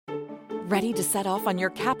Ready to set off on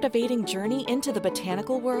your captivating journey into the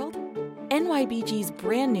botanical world? NYBG's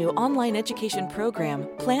brand new online education program,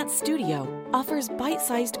 Plant Studio, offers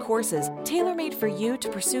bite-sized courses tailor-made for you to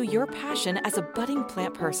pursue your passion as a budding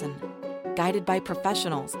plant person. Guided by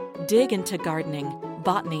professionals, dig into gardening,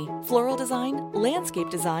 botany, floral design, landscape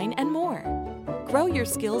design, and more. Grow your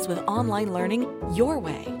skills with online learning your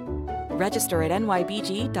way. Register at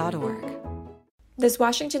nybg.org. This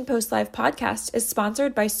Washington Post Live podcast is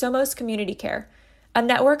sponsored by Somos Community Care, a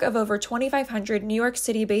network of over 2,500 New York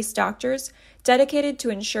City-based doctors dedicated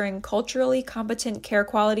to ensuring culturally competent care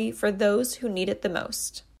quality for those who need it the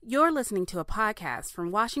most. You're listening to a podcast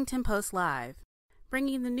from Washington Post Live,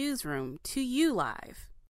 bringing the newsroom to you live.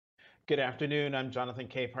 Good afternoon. I'm Jonathan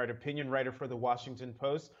Capehart, opinion writer for the Washington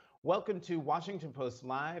Post. Welcome to Washington Post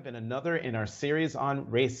Live and another in our series on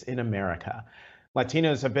race in America.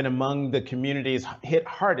 Latinos have been among the communities hit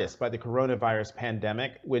hardest by the coronavirus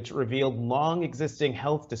pandemic, which revealed long existing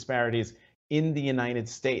health disparities in the United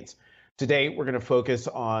States. Today, we're going to focus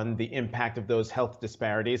on the impact of those health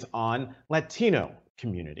disparities on Latino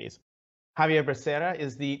communities. Javier Becerra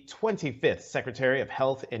is the 25th Secretary of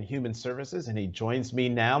Health and Human Services, and he joins me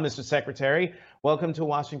now. Mr. Secretary, welcome to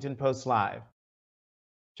Washington Post Live.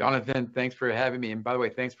 Jonathan, thanks for having me. And by the way,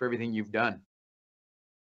 thanks for everything you've done.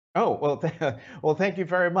 Oh, well, thank you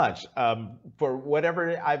very much. For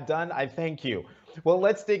whatever I've done, I thank you. Well,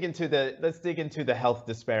 let's dig into the health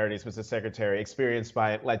disparities, Mr. Secretary, experienced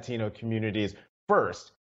by Latino communities.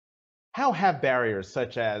 First, how have barriers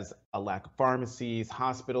such as a lack of pharmacies,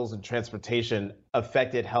 hospitals, and transportation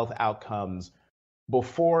affected health outcomes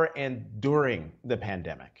before and during the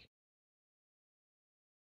pandemic?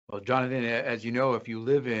 Well, Jonathan, as you know, if you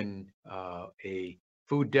live in a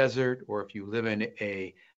food desert or if you live in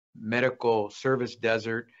a medical service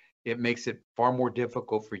desert, it makes it far more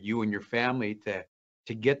difficult for you and your family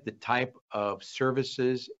to get the type of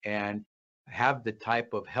services and have the type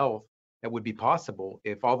of health that would be possible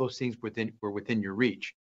if all those things were within your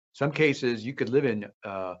reach. Some cases you could live in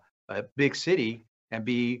a big city and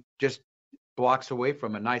be just blocks away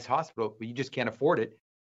from a nice hospital, but you just can't afford it.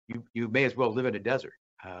 You may as well live in a desert.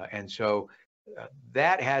 And so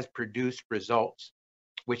that has produced results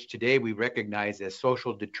which today we recognize as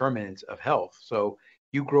social determinants of health. So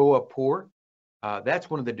you grow up poor,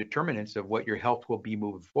 that's one of the determinants of what your health will be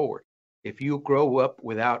moving forward. If you grow up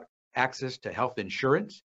without access to health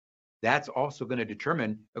insurance, that's also going to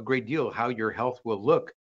determine a great deal of how your health will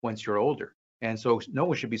look once you're older. And so no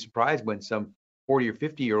one should be surprised when some 40 or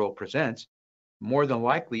 50-year-old presents. More than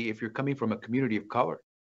likely, if you're coming from a community of color,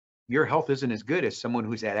 your health isn't as good as someone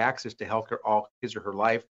who's had access to healthcare all his or her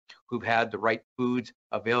life, who've had the right foods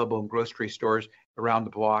available in grocery stores around the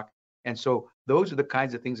block. And so those are the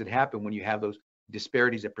kinds of things that happen when you have those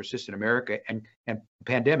disparities that persist in America. And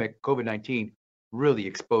pandemic, COVID-19, really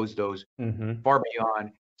exposed those far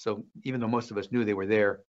beyond. So even though most of us knew they were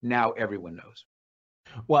there, now everyone knows.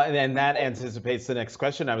 Well, and then that anticipates the next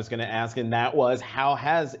question I was going to ask, and that was, how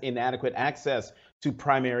has inadequate access to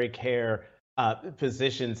primary care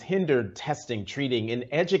physicians hindered testing, treating, and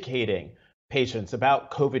educating patients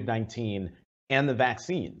about COVID-19 and the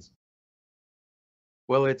vaccines?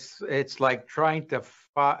 Well, it's like trying to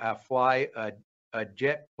fly a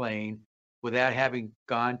jet plane without having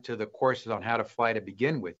gone to the courses on how to fly to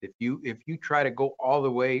begin with. If you try to go all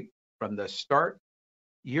the way from the start,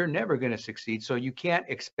 you're never going to succeed. So you can't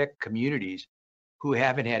expect communities who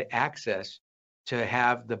haven't had access to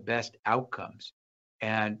have the best outcomes.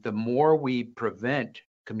 And the more we prevent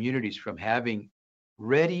communities from having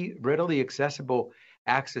readily accessible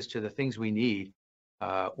access to the things we need,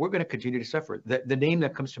 we're going to continue to suffer. The name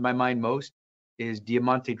that comes to my mind most is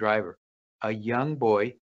Diamante Driver, a young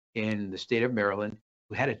boy in the state of Maryland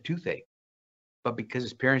who had a toothache, but because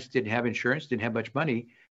his parents didn't have insurance, didn't have much money,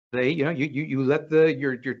 you let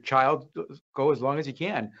your child go as long as you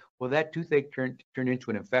can. Well, that toothache turned into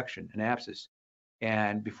an infection, an abscess,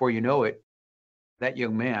 and before you know it, that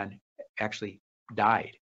young man actually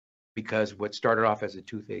died because what started off as a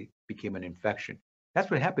toothache became an infection.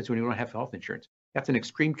 That's what happens when you don't have health insurance. That's an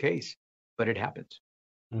extreme case, but it happens.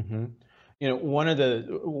 Mm-hmm.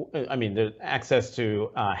 The access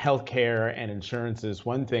to healthcare and insurance is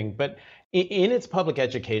one thing, but in its public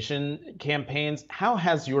education campaigns, how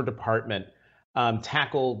has your department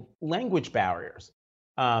tackled language barriers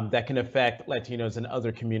that can affect Latinos and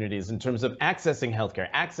other communities in terms of accessing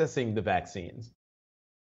healthcare, accessing the vaccines?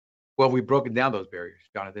 Well, we've broken down those barriers,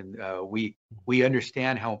 Jonathan. We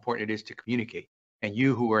understand how important it is to communicate. And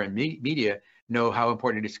you who are in media know how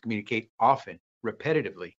important it is to communicate often,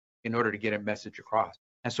 repetitively, in order to get a message across.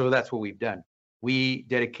 And so that's what we've done. we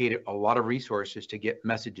dedicated a lot of resources to get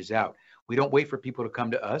messages out. We don't wait for people to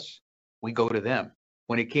come to us. We go to them.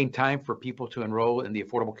 When it came time for people to enroll in the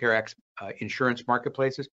Affordable Care Act insurance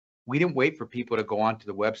marketplaces, we didn't wait for people to go onto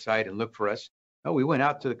the website and look for us. No, we went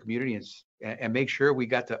out to the community and make sure we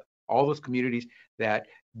got to all those communities that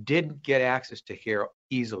didn't get access to care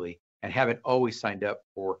easily and haven't always signed up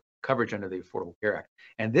for coverage under the Affordable Care Act.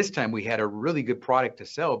 And this time we had a really good product to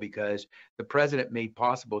sell because the president made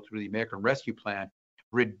possible through the American Rescue Plan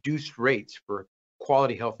reduced rates for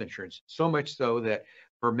quality health insurance, so much so that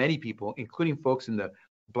for many people, including folks in the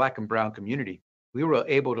Black and brown community, we were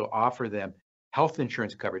able to offer them health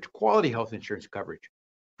insurance coverage, quality health insurance coverage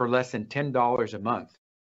for less than $10 a month.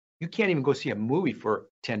 You can't even go see a movie for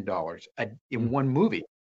 $10 in one movie.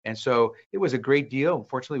 And so it was a great deal.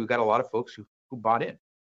 Unfortunately, we got a lot of folks who bought in.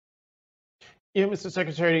 You know, Mr.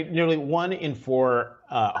 Secretary, nearly 1 in 4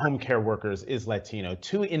 home care workers is Latino.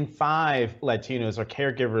 2 in 5 Latinos are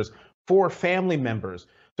caregivers for family members.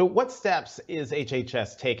 So what steps is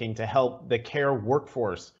HHS taking to help the care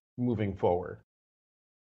workforce moving forward?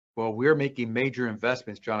 Well, we're making major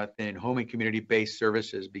investments, Jonathan, in home and community-based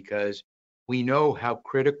services because we know how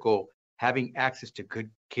critical having access to good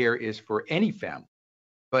care is for any family.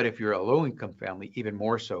 But if you're a low-income family, even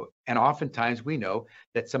more so. And oftentimes we know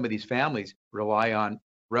that some of these families rely on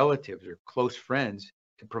relatives or close friends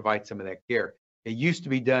to provide some of that care. It used to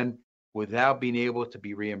be done without being able to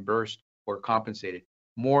be reimbursed or compensated.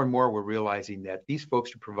 More and more, we're realizing that these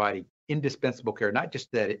folks are providing indispensable care, not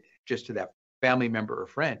just to that family member or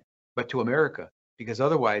friend, but to America, because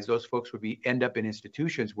otherwise those folks would end up in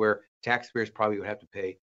institutions where taxpayers probably would have to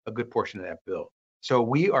pay a good portion of that bill. So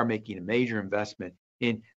we are making a major investment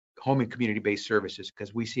in home and community-based services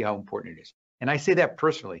because we see how important it is. And I say that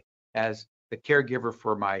personally as the caregiver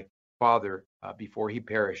for my father before he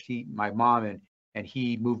perished. My mom and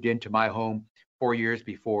he moved into my home 4 years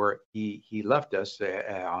before he left us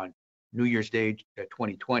on New Year's Day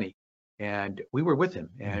 2020. And we were with him,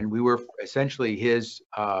 and we were essentially his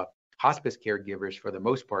hospice caregivers for the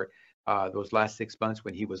most part those last 6 months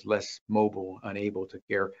when he was less mobile, unable to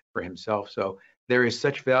care for himself. So there is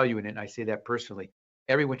such value in it, and I say that personally.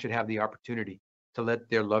 Everyone should have the opportunity to let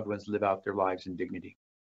their loved ones live out their lives in dignity.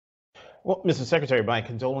 Well, Mr. Secretary, my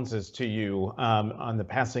condolences to you on the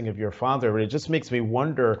passing of your father. But it just makes me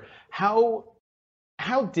wonder how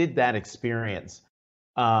did that experience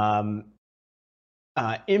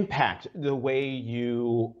impact the way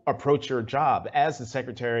you approach your job as the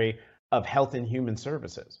Secretary of Health and Human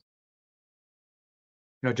Services?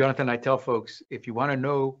 You know, Jonathan, I tell folks, if you want to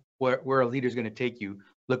know where a leader is going to take you,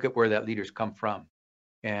 look at where that leader's come from.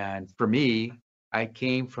 And for me, I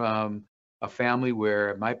came from a family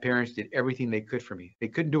where my parents did everything they could for me. They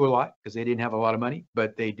couldn't do a lot because they didn't have a lot of money,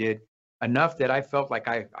 but they did enough that I felt like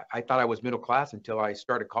I thought I was middle class until I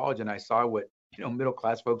started college and I saw what, middle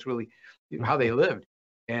class folks really, how they lived.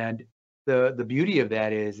 And the beauty of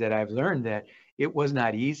that is that I've learned that it was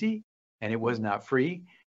not easy and it was not free.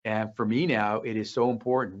 And for me now, it is so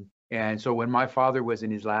important. And so when my father was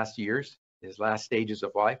in his last years, his last stages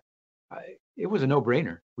of life, it was a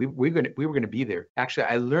no-brainer. We were going to be there. Actually,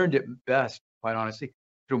 I learned it best, quite honestly,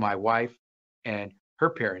 through my wife and her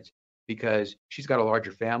parents, because she's got a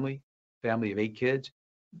larger family of 8 kids.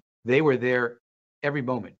 They were there every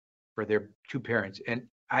moment for their 2 parents. And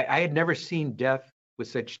I had never seen death with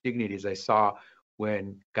such dignity as I saw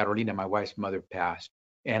when Carolina, my wife's mother, passed.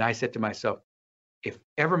 And I said to myself, if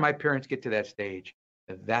ever my parents get to that stage,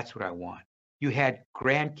 that's what I want. You had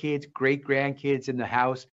grandkids, great grandkids in the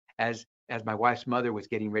house as my wife's mother was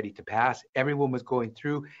getting ready to pass. Everyone was going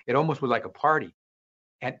through. It almost was like a party.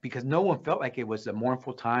 And because no one felt like it was a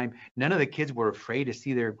mournful time. None of the kids were afraid to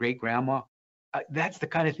see their great grandma. That's the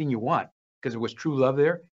kind of thing you want because there was true love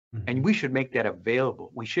there. Mm-hmm. And we should make that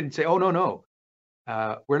available. We shouldn't say, oh, no.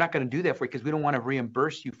 We're not going to do that for you because we don't want to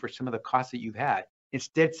reimburse you for some of the costs that you've had.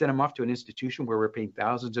 Instead, send them off to an institution where we're paying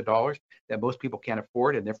thousands of dollars that most people can't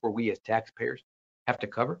afford, and therefore we as taxpayers have to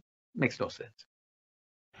cover. It makes no sense.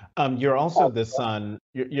 You're also the son.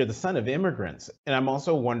 You're the son of immigrants, and I'm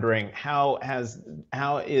also wondering how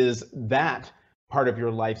is that part of your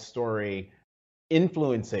life story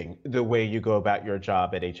influencing the way you go about your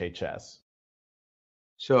job at HHS?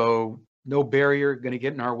 So no barrier going to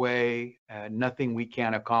get in our way. Nothing we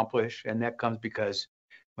can't accomplish, and that comes because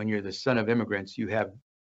when you're the son of immigrants, you have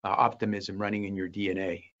optimism running in your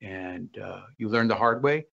DNA, and you learn the hard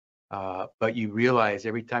way. But you realize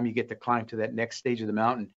every time you get to climb to that next stage of the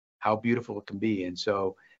mountain, how beautiful it can be. And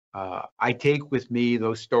so I take with me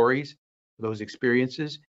those stories, those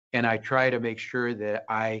experiences, and I try to make sure that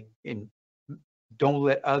I don't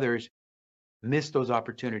let others miss those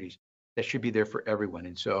opportunities. that should be there for everyone.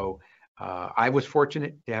 And so I was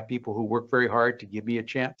fortunate to have people who work very hard to give me a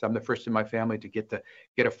chance. I'm the first in my family to get a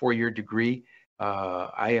 4-year degree.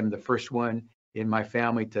 I am the first one in my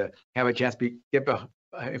family to have a chance to get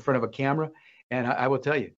in front of a camera. And I will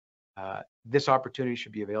tell you, this opportunity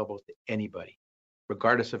should be available to anybody,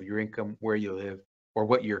 regardless of your income, where you live, or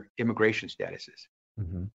what your immigration status is.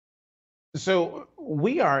 Mm-hmm. So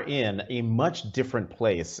we are in a much different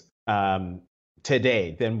place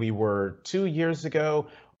today than we were 2 years ago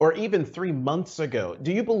or even 3 months ago.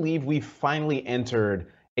 Do you believe we've finally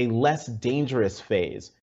entered a less dangerous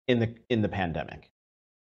phase in the pandemic?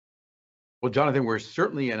 Well, Jonathan, we're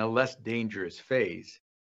certainly in a less dangerous phase,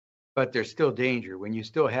 but there's still danger. When you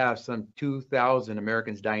still have some 2,000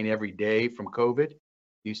 Americans dying every day from COVID,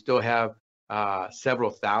 you still have several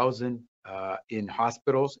thousand in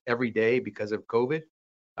hospitals every day because of COVID,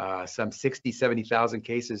 some 60, 70,000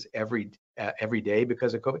 cases every day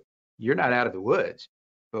because of COVID. You're not out of the woods,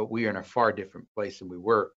 but we are in a far different place than we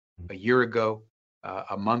were a year ago,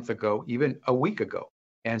 a month ago, even a week ago.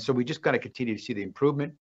 And so we just got to continue to see the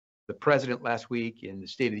improvement. The president last week in the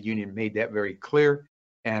State of the Union made that very clear.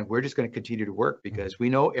 And we're just going to continue to work because we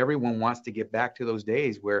know everyone wants to get back to those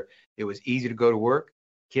days where it was easy to go to work,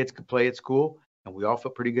 kids could play at school, and we all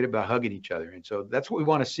felt pretty good about hugging each other. And so that's what we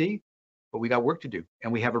want to see, but we got work to do.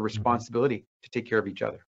 And we have a responsibility to take care of each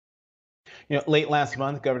other. You know, late last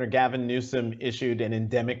month, Governor Gavin Newsom issued an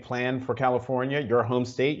endemic plan for California, your home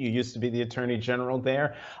state. You used to be the Attorney General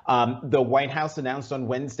there. The White House announced on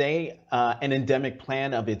Wednesday an endemic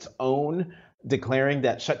plan of its own, declaring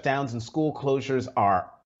that shutdowns and school closures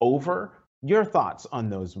are over. Your thoughts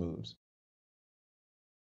on those moves?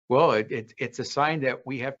 Well, it's a sign that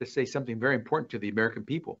we have to say something very important to the American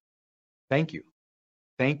people. Thank you.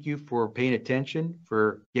 Thank you for paying attention,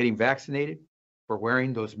 for getting vaccinated, for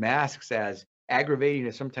wearing those masks, as aggravating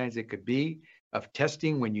as sometimes it could be, of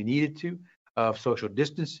testing when you needed to, of social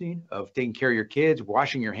distancing, of taking care of your kids,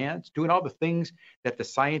 washing your hands, doing all the things that the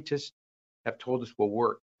scientists have told us will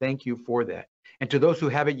work. Thank you for that. And to those who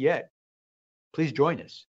haven't yet, please join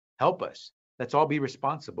us. Help us. Let's all be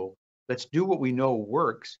responsible. Let's do what we know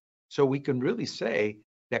works so we can really say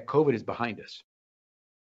that COVID is behind us.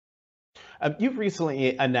 You've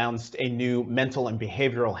recently announced a new mental and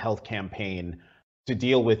behavioral health campaign to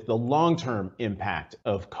deal with the long-term impact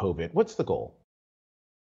of COVID. What's the goal?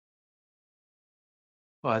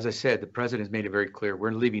 Well, as I said, the president has made it very clear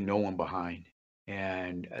we're leaving no one behind.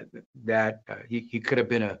 And he could have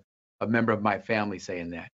been a member of my family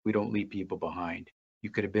saying that. We don't leave people behind. You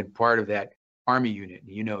could have been part of that Army unit.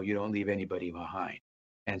 You know, you don't leave anybody behind.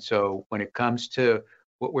 And so when it comes to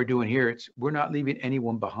what we're doing here, we're not leaving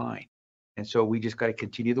anyone behind. And so we just got to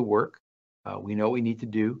continue the work. We know what we need to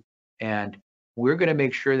do. And we're going to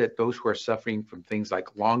make sure that those who are suffering from things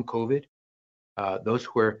like long COVID, those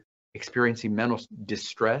who are experiencing mental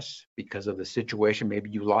distress because of the situation, maybe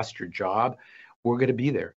you lost your job, we're going to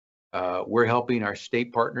be there. We're helping our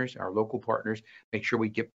state partners, our local partners, make sure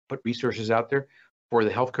we put resources out there for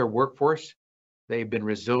the healthcare workforce. They've been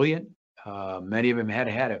resilient. Many of them had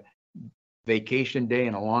a vacation day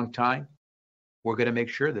in a long time. We're going to make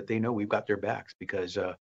sure that they know we've got their backs because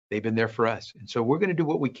they've been there for us. And so we're going to do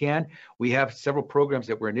what we can. We have several programs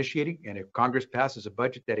that we're initiating. And if Congress passes a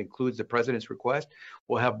budget that includes the president's request,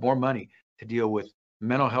 we'll have more money to deal with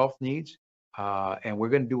mental health needs. And we're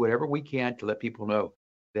going to do whatever we can to let people know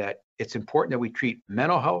that it's important that we treat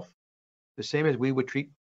mental health the same as we would treat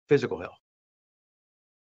physical health.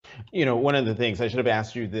 You know, one of the things, I should have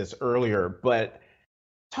asked you this earlier, but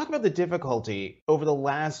talk about the difficulty over the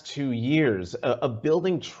last 2 years of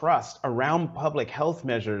building trust around public health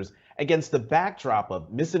measures against the backdrop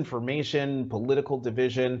of misinformation, political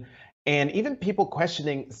division, and even people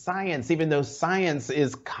questioning science, even though science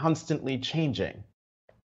is constantly changing.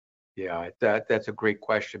 Yeah, that's a great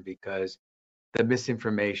question because the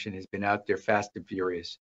misinformation has been out there fast and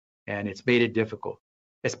furious, and it's made it difficult,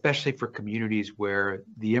 especially for communities where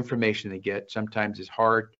the information they get sometimes is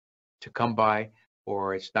hard to come by,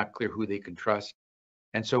 or it's not clear who they can trust.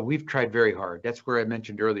 And so we've tried very hard. That's where I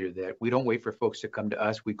mentioned earlier that we don't wait for folks to come to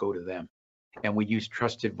us, we go to them. And we use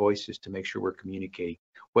trusted voices to make sure we're communicating,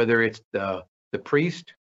 whether it's the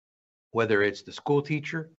priest, whether it's the school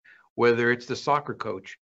teacher, whether it's the soccer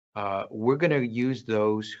coach. We're going to use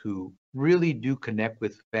those who really do connect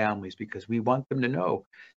with families because we want them to know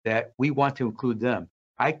that we want to include them.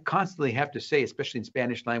 I constantly have to say, especially in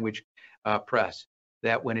Spanish language press,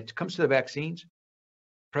 that when it comes to the vaccines,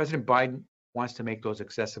 President Biden wants to make those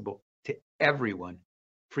accessible to everyone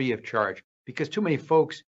free of charge because too many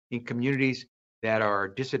folks in communities that are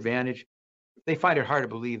disadvantaged, they find it hard to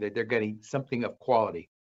believe that they're getting something of quality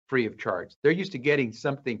free of charge. They're used to getting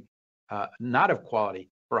something not of quality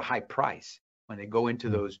for a high price when they go into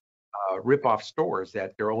those rip-off stores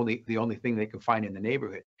that they're the only thing they can find in the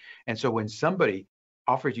neighborhood. And so when somebody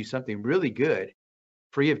offers you something really good,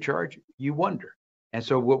 free of charge, you wonder. And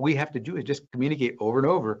so what we have to do is just communicate over and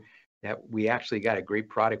over that we actually got a great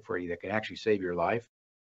product for you that can actually save your life,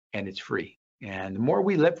 and it's free. And the more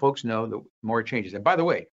we let folks know, the more it changes. And by the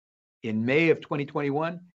way, in May of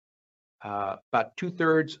 2021, about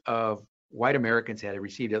 2/3 of white Americans had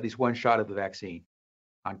received at least one shot of the vaccine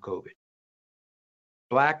on COVID.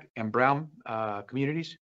 Black and brown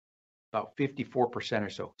communities, about 54% or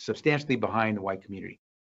so, substantially behind the white community.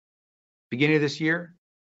 Beginning of this year,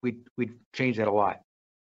 we changed that a lot.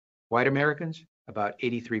 White Americans, about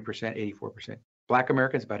 83%, 84%. Black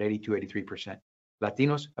Americans, about 82, 83%.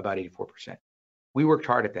 Latinos, about 84%. We worked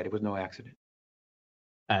hard at that. It was no accident.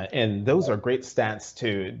 And those are great stats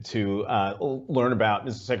to learn about,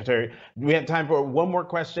 Mr. Secretary. We have time for one more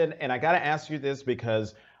question, and I got to ask you this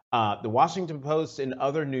because the Washington Post and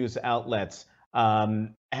other news outlets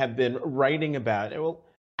have been writing about it. Well,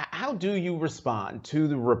 how do you respond to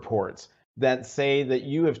the reports that say that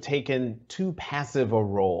you have taken too passive a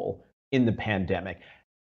role in the pandemic?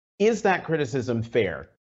 Is that criticism fair?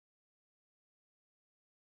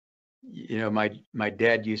 You know, my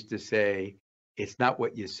dad used to say, it's not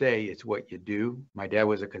what you say, it's what you do. My dad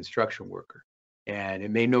was a construction worker, and it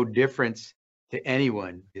made no difference to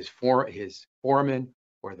anyone, his foreman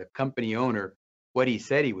or the company owner, what he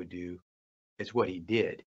said he would do is what he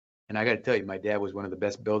did. And I got to tell you, my dad was one of the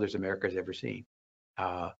best builders America's ever seen.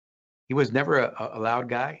 He was never a loud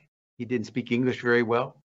guy. He didn't speak English very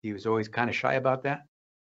well. He was always kind of shy about that.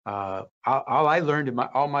 All I learned in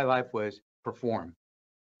all my life was perform,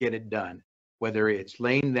 get it done. Whether it's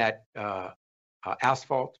laying that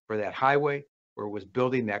asphalt for that highway or was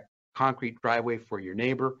building that concrete driveway for your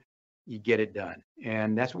neighbor, you get it done.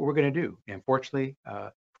 And that's what we're going to do. And fortunately,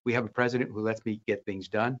 we have a president who lets me get things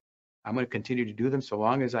done. I'm going to continue to do them so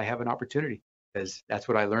long as I have an opportunity, because that's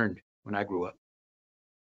what I learned when I grew up.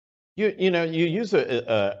 You know, you use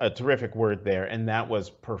a terrific word there, and that was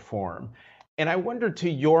perform. And I wonder, to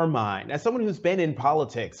your mind, as someone who's been in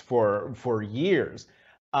politics for years,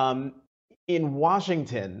 in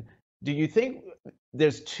Washington, do you think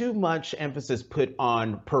there's too much emphasis put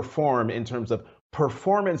on perform in terms of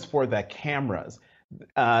performance for the cameras?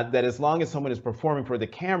 That as long as someone is performing for the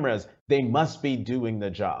cameras, they must be doing the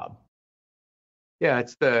job. Yeah,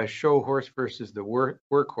 it's the show horse versus the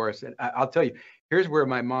workhorse. And I'll tell you, here's where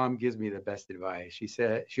my mom gives me the best advice.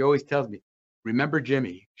 She always tells me, remember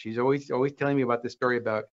Jimmy. She's always telling me about this story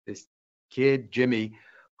about this kid, Jimmy,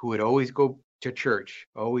 who would always go to church,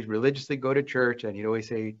 always religiously go to church. And he'd always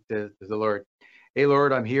say to the Lord, hey,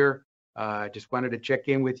 Lord, I'm here. Just wanted to check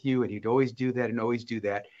in with you. And he'd always do that and always do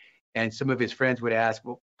that. And some of his friends would ask,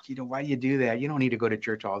 well, why do you do that? You don't need to go to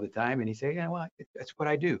church all the time. And he'd say, yeah, well, that's what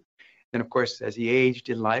I do. And of course, as he aged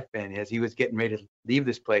in life and as he was getting ready to leave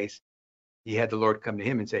this place, he had the Lord come to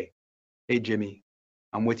him and say, hey, Jimmy,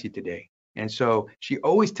 I'm with you today. And so she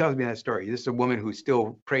always tells me that story. This is a woman who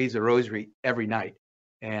still prays the rosary every night.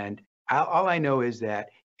 And all I know is that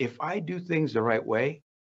if I do things the right way,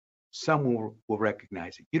 someone will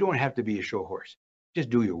recognize it. You don't have to be a show horse. Just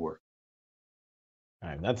do your work.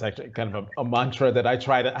 That's actually kind of a mantra that I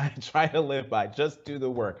try to live by. Just do the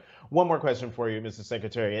work. One more question for you, Mr.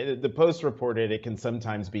 Secretary. The Post reported it can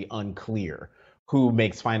sometimes be unclear who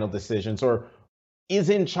makes final decisions or is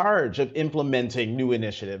in charge of implementing new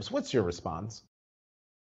initiatives. What's your response?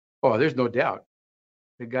 Oh, there's no doubt.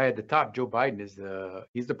 The guy at the top, Joe Biden,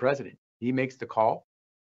 he's the president. He makes the call.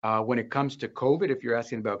 When it comes to COVID, if you're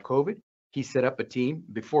asking about COVID, he set up a team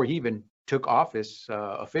before he even took office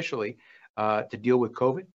officially to deal with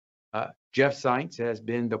COVID. Jeff Zients has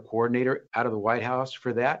been the coordinator out of the White House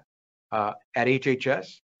for that. At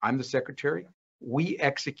HHS, I'm the secretary. We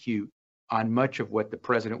execute on much of what the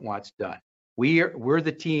president wants done. We're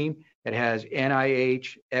the team that has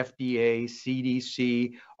NIH, FDA,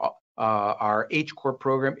 CDC. Our H-Corp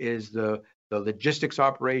program is the logistics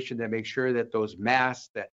operation that makes sure that those masks,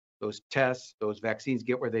 that those tests, those vaccines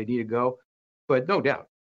get where they need to go. But no doubt,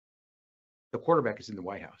 the quarterback is in the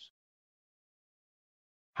White House.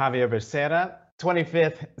 Xavier Becerra,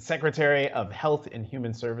 25th Secretary of Health and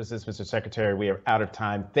Human Services. Mr. Secretary, we are out of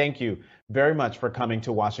time. Thank you very much for coming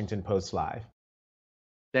to Washington Post Live.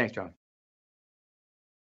 Thanks, John.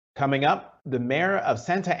 Coming up, the mayor of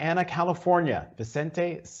Santa Ana, California,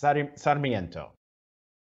 Vicente Sarmiento.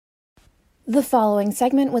 The following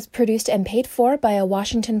segment was produced and paid for by a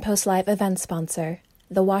Washington Post Live event sponsor.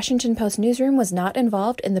 The Washington Post newsroom was not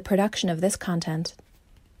involved in the production of this content.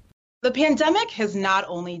 The pandemic has not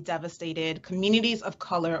only devastated communities of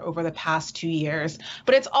color over the past 2 years,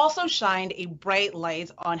 but it's also shined a bright light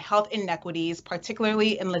on health inequities,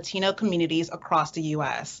 particularly in Latino communities across the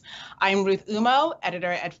U.S. I'm Ruth Umo,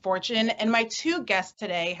 editor at Fortune, and my two guests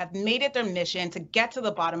today have made it their mission to get to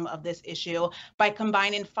the bottom of this issue by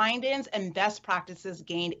combining findings and best practices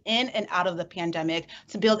gained in and out of the pandemic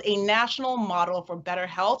to build a national model for better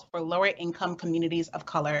health for lower income communities of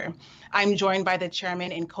color. I'm joined by the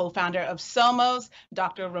chairman and co-founder of Somos,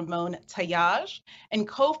 Dr. Ramon Tallaj, and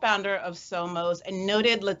co-founder of Somos and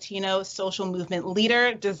noted Latino social movement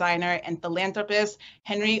leader, designer, and philanthropist,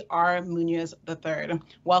 Henry R. Munoz III.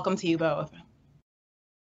 Welcome to you both.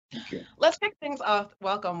 Thank you. Let's kick things off.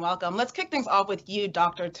 Welcome. Let's kick things off with you,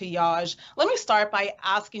 Dr. Tallaj. Let me start by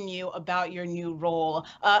asking you about your new role.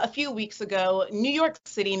 A few weeks ago, New York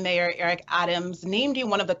City Mayor Eric Adams named you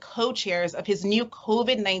one of the co-chairs of his new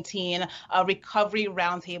COVID-19 Recovery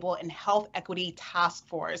Roundtable and Health Equity Task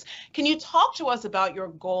Force. Can you talk to us about your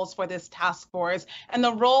goals for this task force and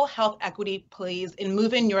the role health equity plays in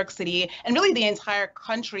moving New York City and really the entire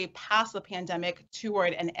country past the pandemic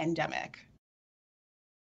toward an endemic?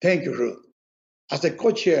 Thank you, Ruth. As the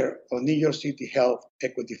co-chair of New York City Health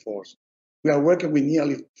Equity Force, we are working with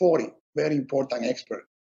nearly 40 very important experts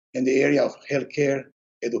in the area of healthcare,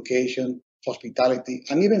 education, hospitality,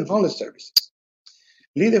 and even homeless services.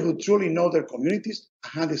 Leaders who truly know their communities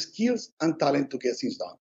and have the skills and talent to get things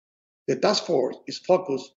done. The task force is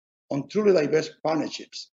focused on truly diverse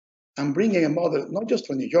partnerships and bringing a model not just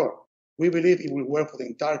for New York. We believe it will work for the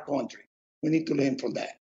entire country. We need to learn from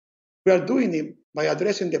that. We are doing it by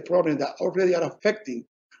addressing the problems that already are affecting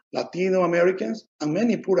Latino Americans and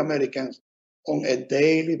many poor Americans on a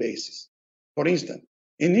daily basis. For instance,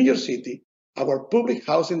 in New York City, our public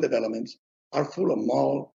housing developments are full of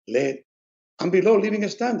mold, lead, and below living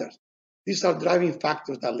standards. These are driving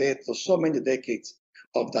factors that led to so many decades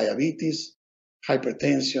of diabetes,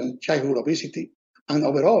 hypertension, childhood obesity, and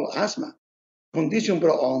overall asthma, condition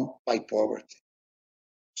brought on by poverty.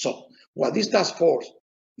 So what this task force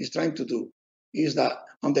is trying to do is that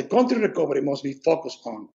on the country recovery must be focused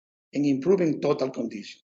on in improving total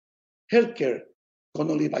conditions. Healthcare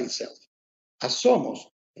cannot live by itself. As Somos,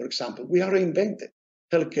 for example, we have reinvented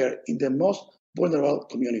healthcare in the most vulnerable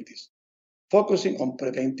communities, focusing on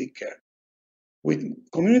preventive care with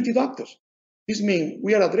community doctors. This means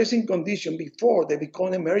we are addressing conditions before they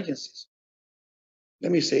become emergencies.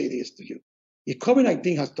 Let me say this to you. If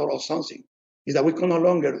COVID-19 has taught us something, is that we can no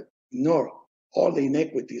longer ignore all the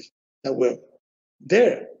inequities that were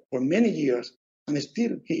there for many years and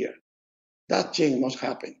still here. That change must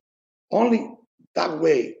happen. Only that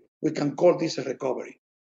way we can call this a recovery.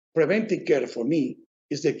 Preventive care, for me,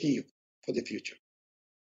 is the key for the future.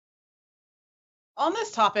 On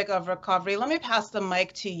this topic of recovery, let me pass the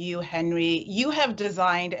mic to you, Henry. You have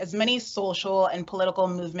designed as many social and political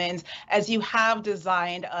movements as you have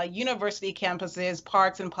designed university campuses,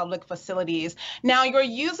 parks, and public facilities. Now, you're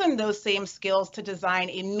using those same skills to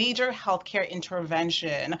design a major healthcare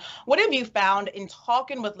intervention. What have you found in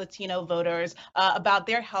talking with Latino voters about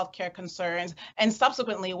their healthcare concerns? And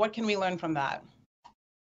subsequently, what can we learn from that?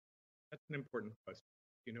 That's an important question.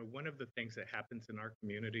 You know, one of the things that happens in our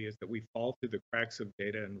community is that we fall through the cracks of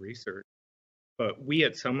data and research. But we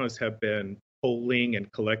at Somos have been polling and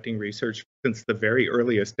collecting research since the very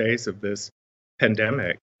earliest days of this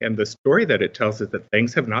pandemic. And the story that it tells is that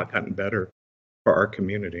things have not gotten better for our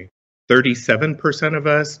community. 37% of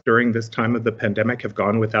us during this time of the pandemic have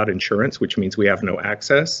gone without insurance, which means we have no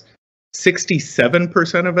access.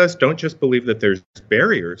 67% of us don't just believe that there's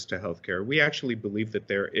barriers to healthcare. We actually believe that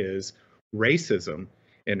there is racism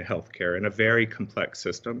in healthcare in a very complex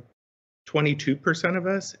system. 22% of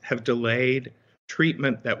us have delayed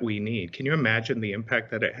treatment that we need. Can you imagine the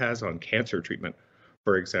impact that it has on cancer treatment,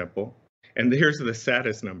 for example? And here's the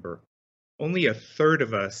saddest number. Only a third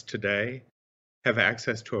of us today have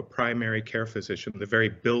access to a primary care physician, the very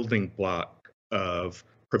building block of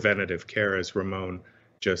preventative care, as Ramon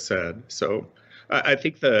just said. So I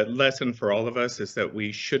think the lesson for all of us is that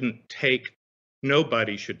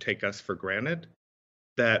nobody should take us for granted,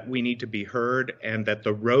 that we need to be heard, and that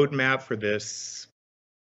the roadmap for this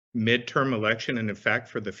midterm election, and in fact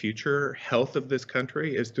for the future health of this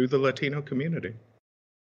country, is through the Latino community.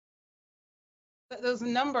 Those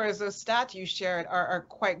numbers, those stats you shared are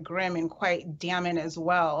quite grim and quite damning as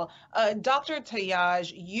well. Dr.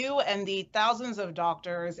 Tallaj, you and the thousands of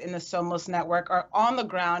doctors in the Somos network are on the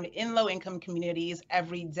ground in low-income communities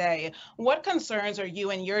every day. What concerns are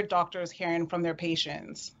you and your doctors hearing from their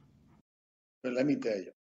patients? Well, let me tell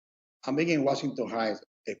you, I'm being in Washington Heights,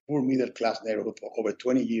 a poor middle-class neighborhood for over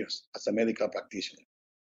 20 years as a medical practitioner.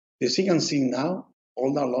 The sick and sick now,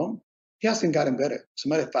 all night long, it hasn't gotten better. As a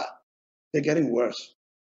matter of fact, they're getting worse.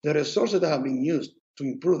 The resources that have been used to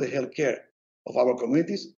improve the health care of our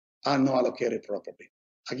communities are not allocated properly.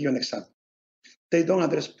 I'll give you an example. They don't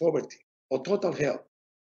address poverty or total health.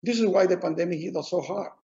 This is why the pandemic hit us so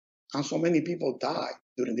hard, and so many people died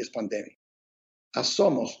during this pandemic. As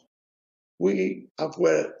Somos, we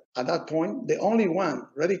were at that point the only one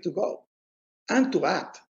ready to go and to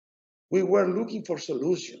act. We were looking for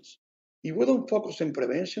solutions. If we don't focus on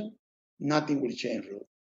prevention, nothing will change, Ruth.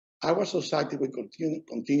 Our society will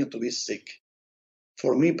continue to be sick.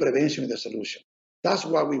 For me, prevention is the solution. That's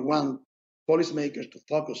what we want policymakers to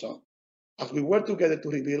focus on. As we work together to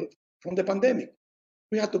rebuild from the pandemic,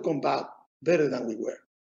 we have to come back better than we were.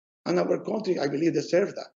 And our country, I believe,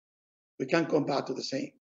 deserves that. We can come back to the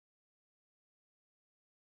same.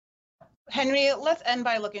 Henry, let's end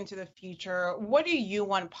by looking to the future. What do you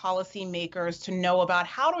want policymakers to know about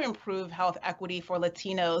how to improve health equity for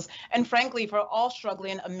Latinos and, frankly, for all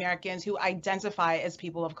struggling Americans who identify as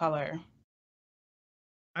people of color?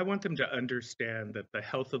 I want them to understand that the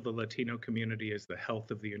health of the Latino community is the health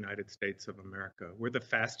of the United States of America. We're the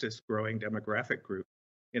fastest growing demographic group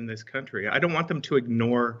in this country. I don't want them to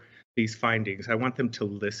ignore these findings. I want them to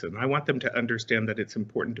listen. I want them to understand that it's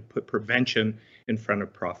important to put prevention in front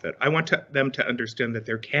of profit. I want them to understand that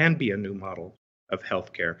there can be a new model of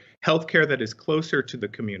healthcare that is closer to the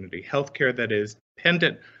community, healthcare that is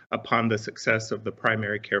dependent upon the success of the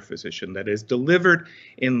primary care physician, that is delivered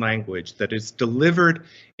in language, that is delivered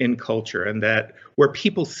in culture, and that where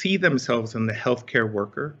people see themselves in the healthcare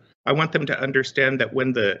worker. I want them to understand that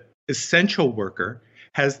when the essential worker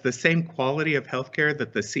has the same quality of healthcare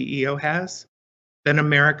that the CEO has, then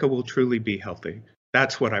America will truly be healthy.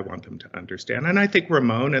 That's what I want them to understand. And I think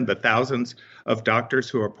Ramon and the thousands of doctors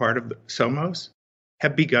who are part of Somos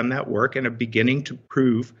have begun that work and are beginning to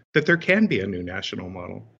prove that there can be a new national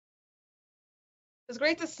model. It's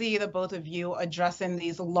great to see the both of you addressing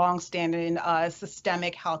these longstanding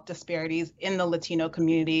systemic health disparities in the Latino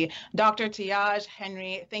community. Dr. Tiaj,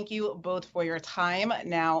 Henry, thank you both for your time.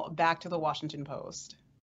 Now back to the Washington Post.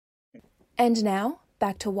 And now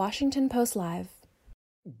back to Washington Post Live.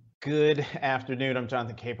 Good afternoon. I'm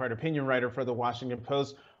Jonathan Capehart, opinion writer for the Washington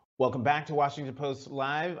Post. Welcome back to Washington Post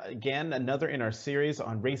Live. Again, another in our series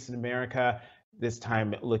on race in America, this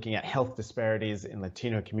time looking at health disparities in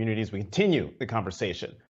Latino communities. We continue the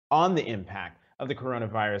conversation on the impact of the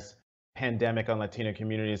coronavirus pandemic on Latino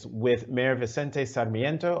communities with Mayor Vicente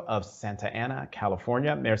Sarmiento of Santa Ana,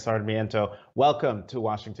 California. Mayor Sarmiento, welcome to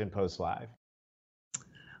Washington Post Live.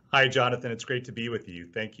 Hi, Jonathan. It's great to be with you.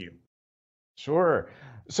 Thank you. Sure.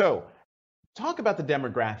 So, talk about the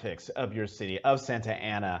demographics of your city, of Santa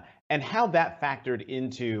Ana, and how that factored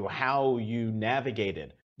into how you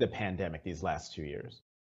navigated the pandemic these last 2 years.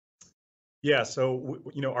 Yeah, so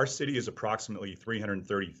our city is approximately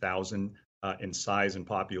 330,000 in size and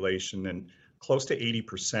population, and close to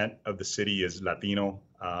 80% of the city is Latino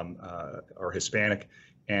or Hispanic,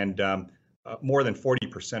 and more than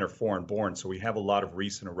 40% are foreign born. So we have a lot of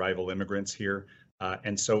recent arrival immigrants here.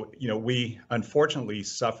 And so, we unfortunately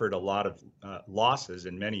suffered a lot of losses,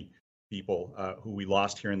 and many people who we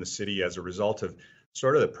lost here in the city as a result of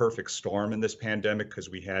sort of the perfect storm in this pandemic, because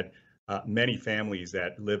we had many families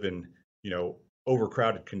that live in,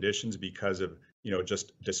 overcrowded conditions because of,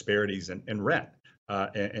 just disparities in rent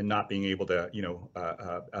and not being able to,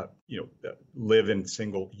 live in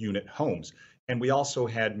single unit homes. And we also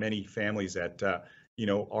had many families that,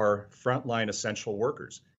 are frontline essential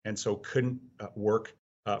workers, and so couldn't work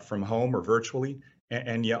from home or virtually.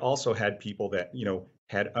 And you also had people that,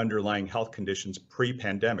 had underlying health conditions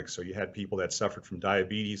pre-pandemic. So you had people that suffered from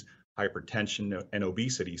diabetes, hypertension, and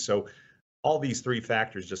obesity. So all these three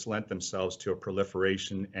factors just lent themselves to a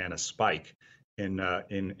proliferation and a spike in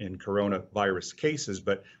coronavirus cases,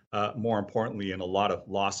 but more importantly, in a lot of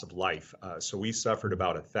loss of life. So we suffered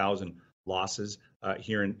about 1,000 losses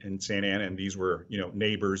here in Santa Ana, and these were,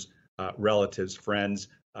 neighbors, relatives, friends,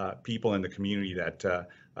 people in the community that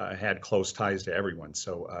had close ties to everyone.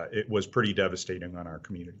 So it was pretty devastating on our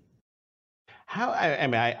community.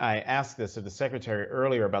 I asked this of the secretary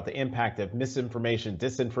earlier about the impact of misinformation,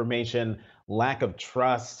 disinformation, lack of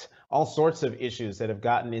trust, all sorts of issues that have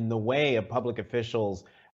gotten in the way of public officials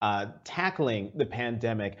tackling the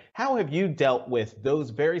pandemic. How have you dealt with those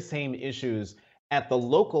very same issues at the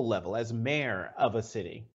local level as mayor of a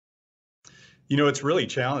city? It's really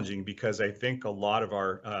challenging because I think a lot of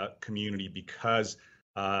our community, because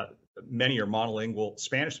many are monolingual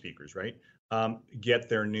Spanish speakers, right, get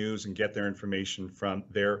their news and get their information from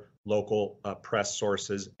their local press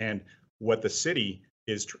sources. And what the city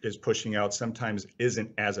is pushing out sometimes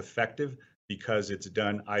isn't as effective because it's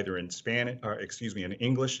done either in in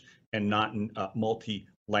English and not in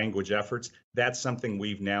multi-language efforts. That's something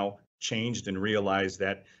we've now changed and realized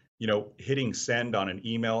that, hitting send on an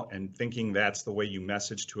email and thinking that's the way you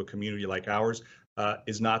message to a community like ours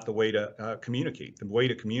is not the way to communicate. The way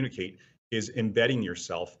to communicate is embedding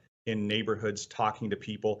yourself in neighborhoods, talking to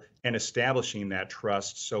people, and establishing that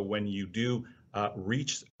trust. So when you do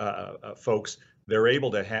reach folks, you're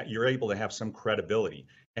able to have some credibility,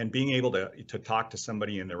 and being able to talk to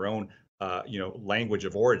somebody in their own language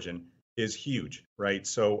of origin is huge, right?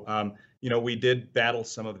 So we did battle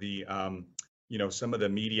some of the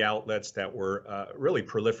media outlets that were really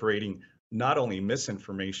proliferating not only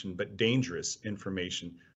misinformation but dangerous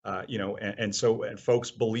information, and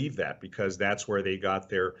folks believe that because that's where they got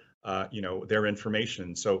their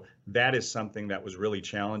information. So that is something that was really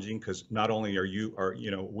challenging, because not only are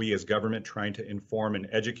we as government trying to inform and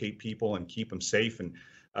educate people and keep them safe and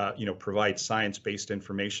provide science-based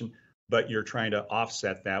information, but you're trying to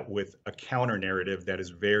offset that with a counter narrative that is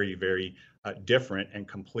very, very different and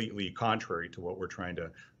completely contrary to what we're trying to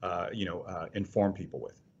inform people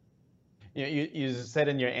with. You said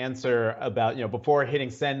in your answer about, before hitting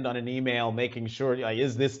send on an email, making sure,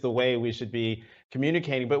 is this the way we should be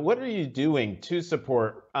communicating? But what are you doing to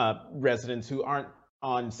support residents who aren't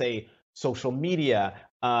on, say, social media?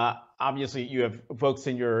 Obviously, you have folks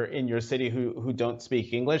in your city who don't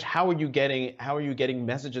speak English. How are you getting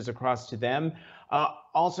messages across to them?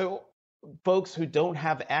 Also, folks who don't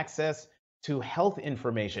have access to health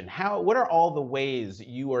information. What are all the ways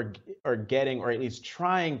you are getting, or at least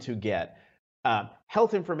trying to get,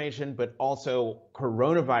 health information, but also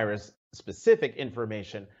coronavirus specific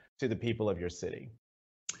information to the people of your city?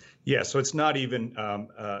 Yeah, so it's not even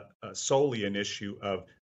solely an issue of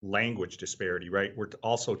language disparity, right? We're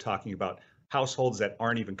also talking about households that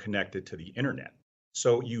aren't even connected to the internet.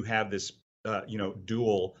 So you have this,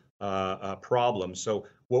 dual problem. So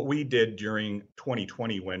what we did during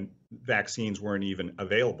 2020, when vaccines weren't even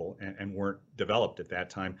available and weren't developed at that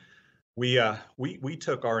time, we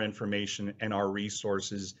took our information and our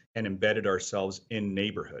resources and embedded ourselves in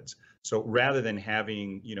neighborhoods. So rather than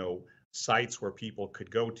having, sites where people could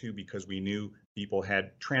go to because we knew people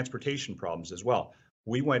had transportation problems as well,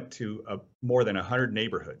 we went to more than 100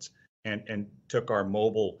 neighborhoods and took our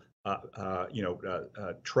mobile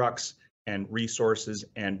trucks and resources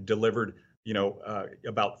and delivered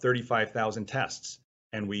about 35,000 tests,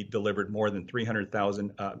 and we delivered more than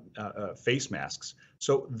 300,000 face masks.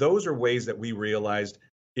 So those are ways that we realized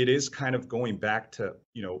it is kind of going back to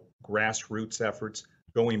grassroots efforts,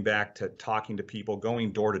 going back to talking to people,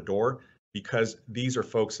 going door to door, because these are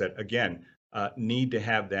folks that again need to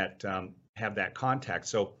have that contact.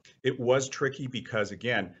 So it was tricky because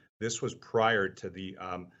again, this was prior to the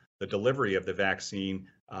delivery of the vaccine,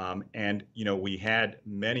 and we had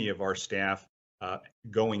many of our staff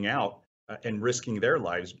going out and risking their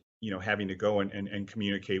lives, having to go and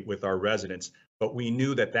communicate with our residents. But we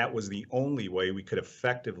knew that was the only way we could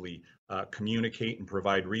effectively communicate and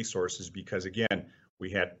provide resources, because again, we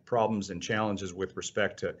had problems and challenges with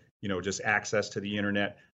respect to, just access to the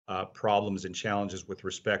internet, problems and challenges with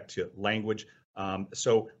respect to language.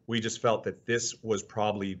 So we just felt that this was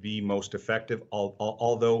probably the most effective,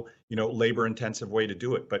 although, labor intensive way to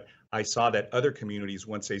do it. But I saw that other communities,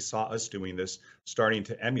 once they saw us doing this, starting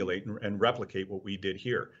to emulate and replicate what we did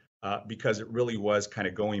here, because it really was kind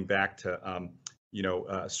of going back to,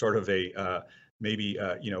 sort of a maybe,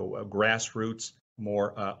 a grassroots,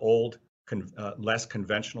 more old, less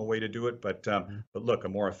conventional way to do it. But look, a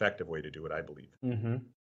more effective way to do it, I believe. Mm-hmm.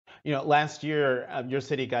 Last year, your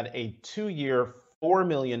city got a 2-year, $4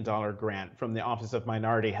 million grant from the Office of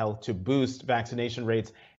Minority Health to boost vaccination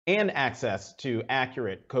rates and access to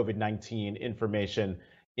accurate COVID-19 information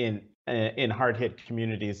in hard-hit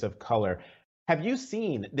communities of color. Have you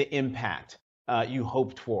seen the impact you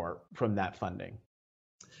hoped for from that funding?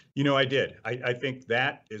 I did. I think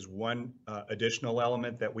that is one additional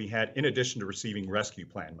element that we had, in addition to receiving rescue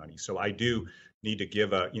plan money. So I do need to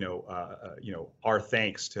give our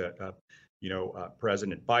thanks to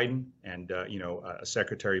President Biden and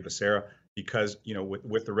Secretary Becerra, because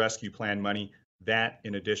with the rescue plan money, that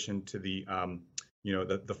in addition to the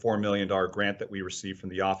the $4 million grant that we received from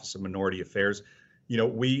the Office of Minority Affairs,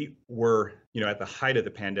 we were at the height of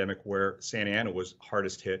the pandemic, where Santa Ana was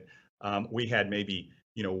hardest hit. We had maybe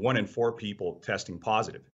 1 in 4 people testing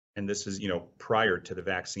positive, and this is prior to the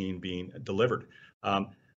vaccine being delivered.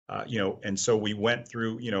 And so we went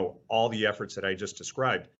through all the efforts that I just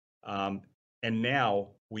described, and now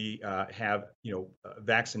we have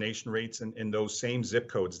vaccination rates in those same zip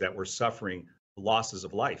codes that were suffering losses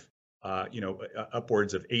of life,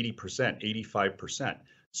 upwards of 80%, 85%.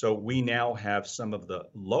 So we now have some of the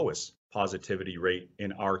lowest positivity rate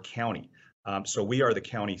in our county. So we are the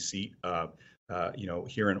county seat,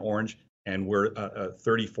 here in Orange, and we're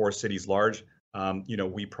 34 cities large.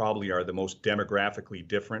 We probably are the most demographically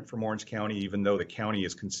different from Orange County, even though the county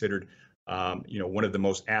is considered, one of the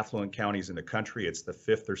most affluent counties in the country. It's the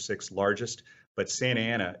 5th or 6th largest, but Santa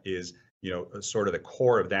Ana is, sort of the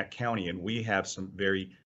core of that county, and we have some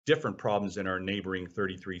very different problems in our neighboring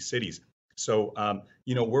 33 cities. So,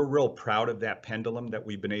 we're real proud of that pendulum that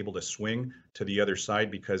we've been able to swing to the other side,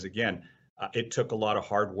 because again, it took a lot of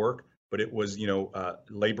hard work, but it was,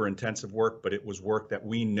 labor intensive work, but it was work that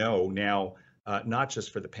we know now, not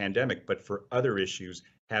just for the pandemic, but for other issues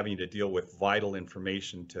having to deal with vital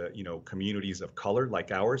information to, communities of color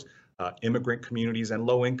like ours, immigrant communities and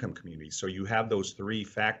low income communities. So you have those three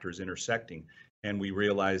factors intersecting, and we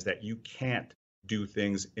realize that you can't do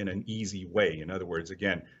things in an easy way. In other words,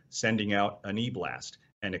 again, sending out an e-blast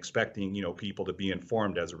and expecting, people to be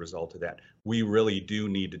informed as a result of that. We really do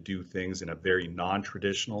need to do things in a very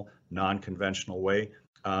non-traditional, non-conventional way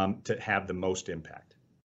to have the most impact.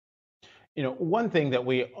 One thing that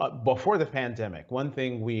before the pandemic, one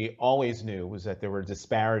thing we always knew was that there were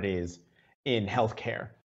disparities in healthcare,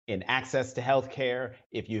 in access to healthcare.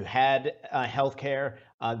 If you had healthcare,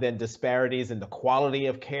 then disparities in the quality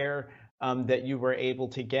of care that you were able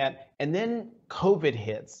to get. And then COVID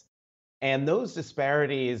hits, and those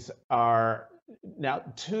disparities are now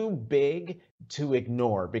too big to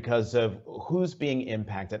ignore because of who's being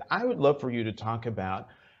impacted. I would love for you to talk about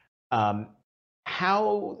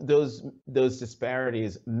how those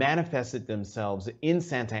disparities manifested themselves in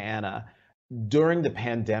Santa Ana during the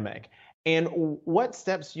pandemic, and what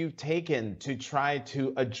steps you've taken to try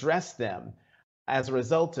to address them as a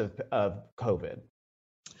result of COVID.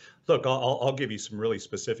 Look, I'll give you some really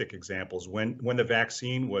specific examples. When the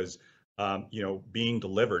vaccine was, being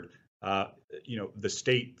delivered, the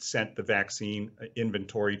state sent the vaccine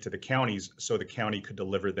inventory to the counties so the county could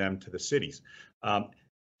deliver them to the cities.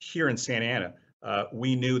 Here in Santa Ana,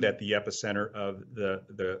 we knew that the epicenter of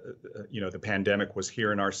the pandemic was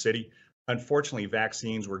here in our city. Unfortunately,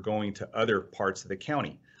 vaccines were going to other parts of the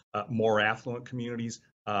county, more affluent communities,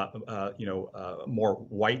 more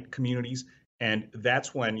white communities. And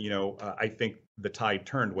that's when, I think the tide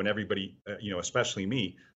turned, when everybody, especially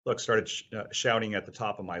me, started shouting at the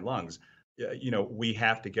top of my lungs, we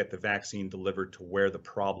have to get the vaccine delivered to where the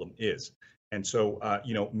problem is. And so,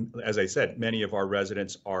 as I said, many of our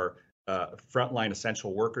residents are frontline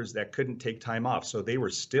essential workers that couldn't take time off. So they were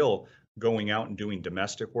still going out and doing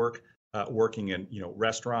domestic work, working in,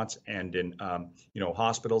 restaurants and in,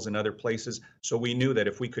 hospitals and other places. So we knew that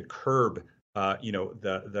if we could curb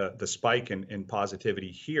the spike in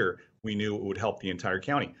positivity here, we knew it would help the entire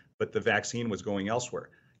county. But the vaccine was going elsewhere.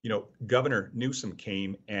 Governor Newsom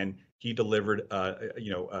came and he delivered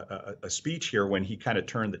a speech here when he kind of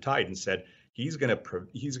turned the tide and said he's going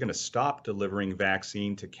to stop delivering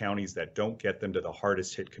vaccine to counties that don't get them to the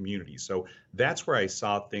hardest hit communities. So that's where I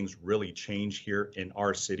saw things really change here in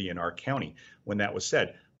our city and our county when that was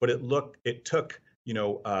said. But it took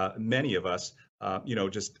many of us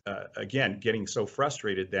again, getting so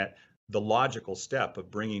frustrated that the logical step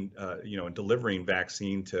of bringing, and delivering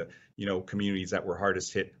vaccine to, communities that were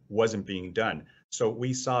hardest hit wasn't being done. So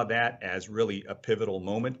we saw that as really a pivotal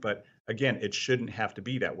moment. But again, it shouldn't have to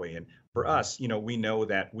be that way. And for us, we know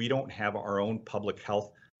that we don't have our own public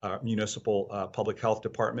health, municipal public health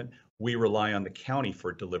department. We rely on the county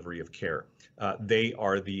for delivery of care. They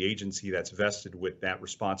are the agency that's vested with that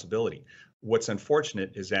responsibility. What's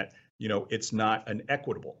unfortunate is that it's not an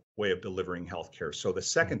equitable way of delivering healthcare. So the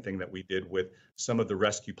second thing that we did with some of the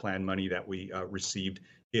rescue plan money that we received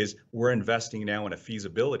is we're investing now in a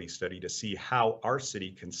feasibility study to see how our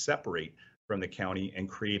city can separate from the county and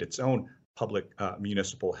create its own public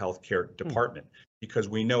municipal healthcare department, because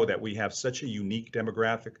we know that we have such a unique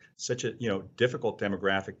demographic, such a difficult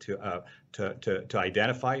demographic to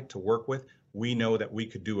identify, to work with. We know that we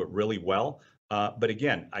could do it really well. But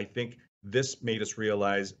again, I think this made us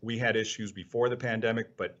realize we had issues before the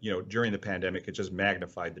pandemic, but during the pandemic, it just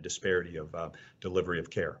magnified the disparity of delivery of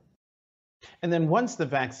care. And then once the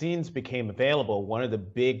vaccines became available, one of the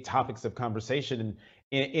big topics of conversation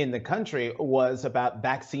in the country was about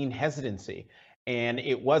vaccine hesitancy. And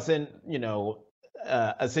it wasn't,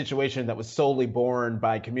 a situation that was solely borne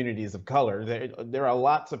by communities of color. There are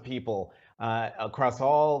lots of people across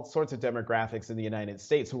all sorts of demographics in the United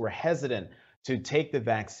States who were hesitant to take the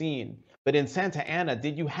vaccine. But in Santa Ana,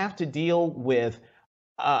 did you have to deal with,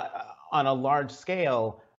 on a large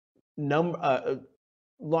scale,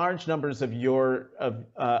 large numbers of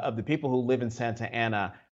the people who live in Santa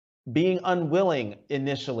Ana being unwilling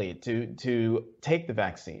initially to take the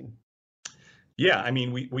vaccine. Yeah, I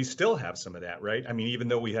mean, we still have some of that, right? I mean, even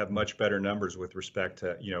though we have much better numbers with respect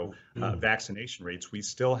to, vaccination rates, we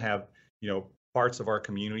still have, parts of our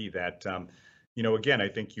community that, again, I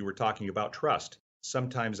think you were talking about trust.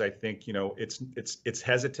 Sometimes I think, it's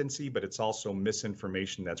hesitancy, but it's also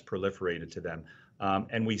misinformation that's proliferated to them.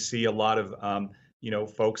 And we see a lot of,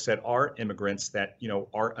 folks that are immigrants that,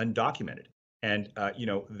 are undocumented. And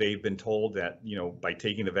they've been told that by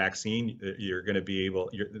taking the vaccine, you're going to be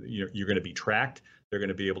you're going to be tracked. They're going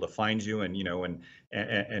to be able to find you and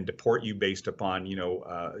and deport you based upon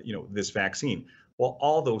this vaccine. Well,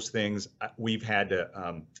 all those things we've had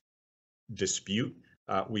to dispute.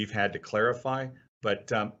 We've had to clarify.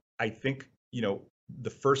 But I think the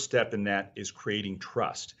first step in that is creating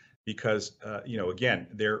trust, because again,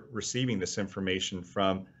 they're receiving this information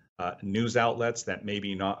from news outlets that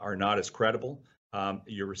maybe are not as credible.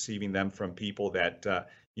 You're receiving them from people that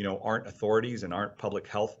aren't authorities and aren't public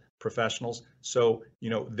health professionals. So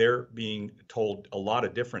they're being told a lot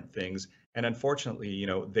of different things, and unfortunately,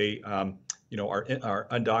 they our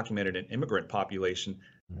undocumented and immigrant population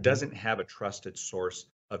doesn't have a trusted source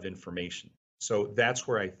of information. So that's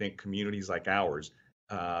where I think communities like ours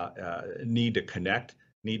need to connect,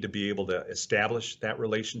 need to be able to establish that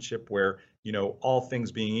relationship where, all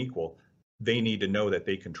things being equal, they need to know that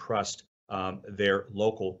they can trust their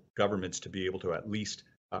local governments to be able to at least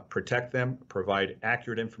protect them, provide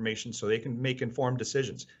accurate information so they can make informed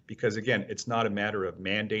decisions. Because again, it's not a matter of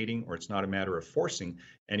mandating, or it's not a matter of forcing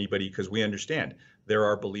anybody, because we understand there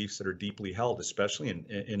are beliefs that are deeply held, especially in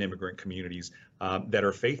immigrant communities that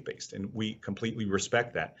are faith-based, and we completely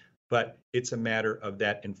respect that. But it's a matter of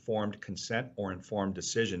that informed consent or informed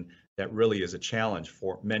decision that really is a challenge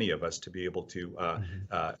for many of us to be able to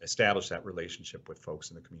establish that relationship with folks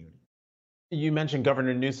in the community. You mentioned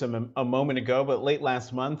Governor Newsom a moment ago, but late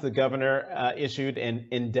last month, the governor issued an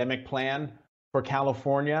endemic plan for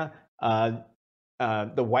California. The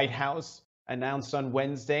White House announced on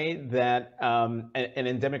Wednesday that an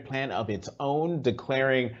endemic plan of its own,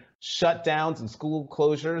 declaring shutdowns and school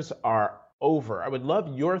closures are over. I would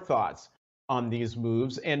love your thoughts on these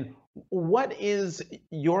moves, and what is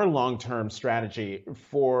your long-term strategy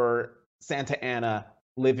for Santa Ana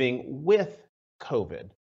living with COVID?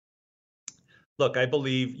 Look, I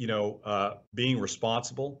believe, being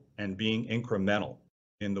responsible and being incremental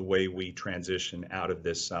in the way we transition out of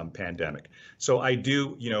this pandemic. So I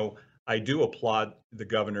do applaud the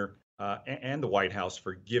governor and the White House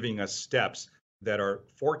for giving us steps that are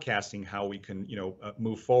forecasting how we can,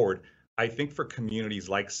 move forward. I think for communities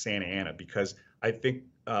like Santa Ana, because I think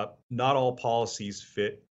not all policies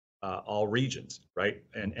fit all regions, right?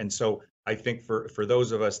 And so I think for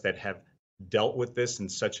those of us that have dealt with this in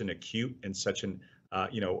such an acute and such an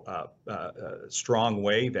strong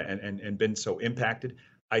way that and been so impacted,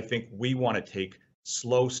 I think we want to take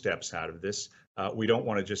slow steps out of this. We don't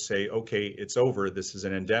want to just say, okay, it's over, this is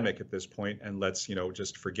an endemic at this point, and let's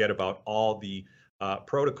just forget about all the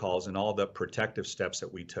protocols and all the protective steps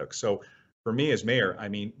that we took. So for me as mayor, I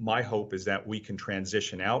mean, my hope is that we can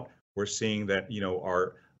transition out. We're seeing that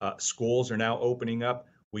our schools are now opening up.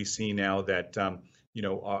 We see now that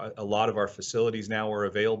a lot of our facilities now are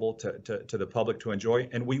available to the public to enjoy,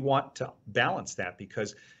 and we want to balance that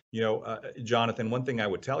because Jonathan, one thing I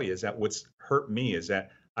would tell you is that what's hurt me is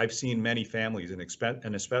that I've seen many families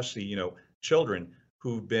and especially children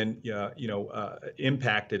who've been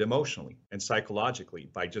impacted emotionally and psychologically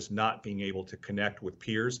by just not being able to connect with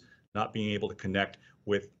peers, not being able to connect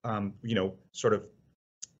with sort of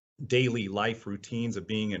daily life routines of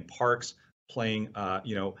being in parks, playing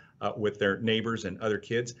with their neighbors and other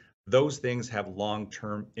kids. Those things have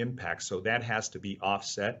long-term impacts. So that has to be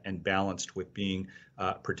offset and balanced with being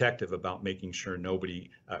protective about making sure nobody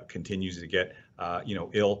continues to get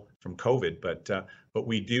ill from COVID. But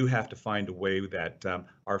we do have to find a way that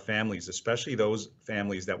our families, especially those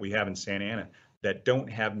families that we have in Santa Ana that don't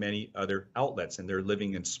have many other outlets and they're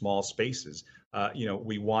living in small spaces,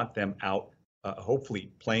 we want them out,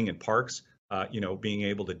 hopefully playing in parks, being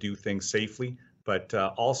able to do things safely, but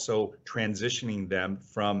also transitioning them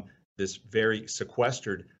from this very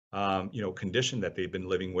sequestered, condition that they've been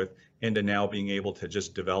living with into now being able to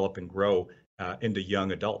just develop and grow into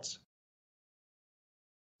young adults.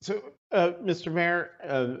 So, Mr. Mayor,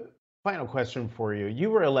 final question for you. You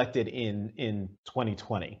were elected in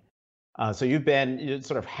 2020. So you've been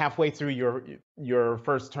sort of halfway through your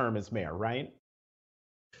first term as mayor, right?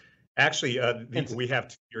 Actually, we have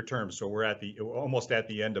 2-year terms, so we're almost at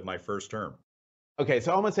the end of my first term. Okay,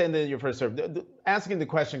 so almost ended your first serve. Asking the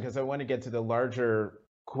question because I want to get to the larger,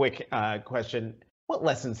 quick question. What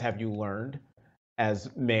lessons have you learned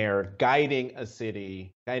as mayor guiding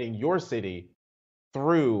your city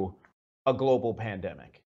through a global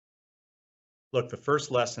pandemic? Look, the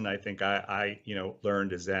first lesson I think I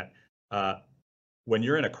learned is that when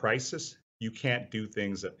you're in a crisis, you can't do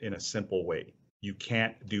things in a simple way. You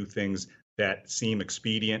can't do things that seem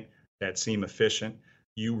expedient, that seem efficient.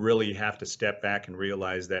 You really have to step back and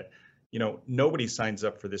realize that, nobody signs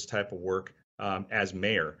up for this type of work as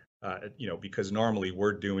mayor, because normally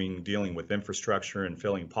we're dealing with infrastructure and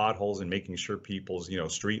filling potholes and making sure people's,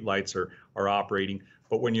 street lights are operating.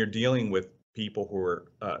 But when you're dealing with people who are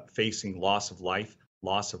facing loss of life,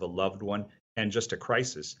 loss of a loved one, and just a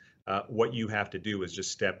crisis, what you have to do is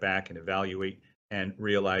just step back and evaluate and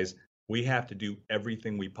realize we have to do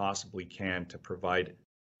everything we possibly can to provide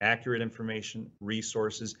accurate information,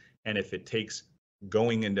 resources, and if it takes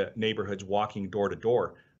going into neighborhoods, walking door to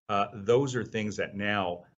door, those are things that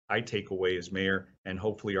now I take away as mayor, and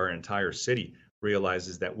hopefully our entire city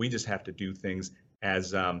realizes that we just have to do things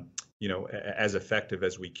as as effective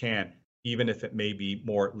as we can, even if it may be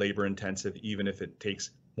more labor intensive, even if it takes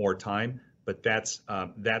more time. But that's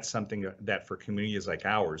something that for communities like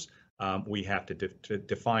ours, we have to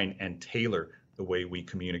define and tailor the way we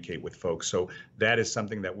communicate with folks. So that is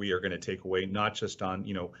something that we are going to take away, not just on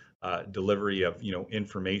delivery of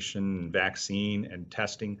information, vaccine, and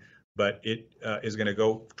testing, but it is going to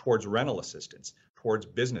go towards rental assistance, towards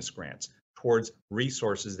business grants, towards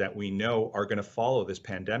resources that we know are going to follow this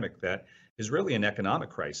pandemic that is really an economic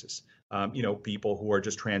crisis. People who are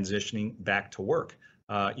just transitioning back to work,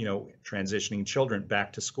 transitioning children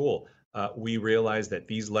back to school. We realize that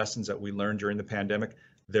these lessons that we learned during the pandemic,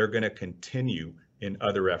 they're going to continue in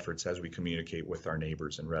other efforts as we communicate with our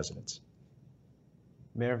neighbors and residents.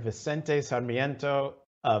 Mayor Vicente Sarmiento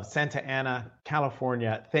of Santa Ana,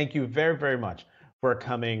 California, thank you very, very much for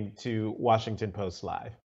coming to Washington Post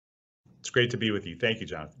Live. It's great to be with you. Thank you,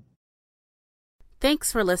 Jonathan. Thanks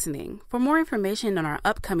for listening. For more information on our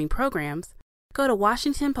upcoming programs, go to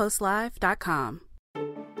WashingtonPostLive.com.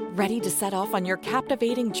 Ready to set off on your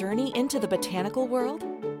captivating journey into the botanical world?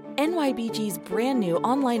 NYBG's brand new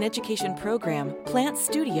online education program, Plant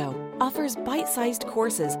Studio, offers bite-sized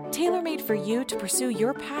courses tailor-made for you to pursue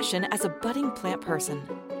your passion as a budding plant person.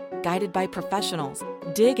 Guided by professionals,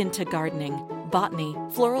 dig into gardening, botany,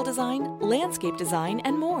 floral design, landscape design,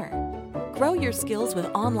 and more. Grow your skills with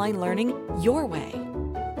online learning your way.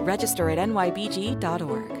 Register at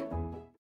nybg.org.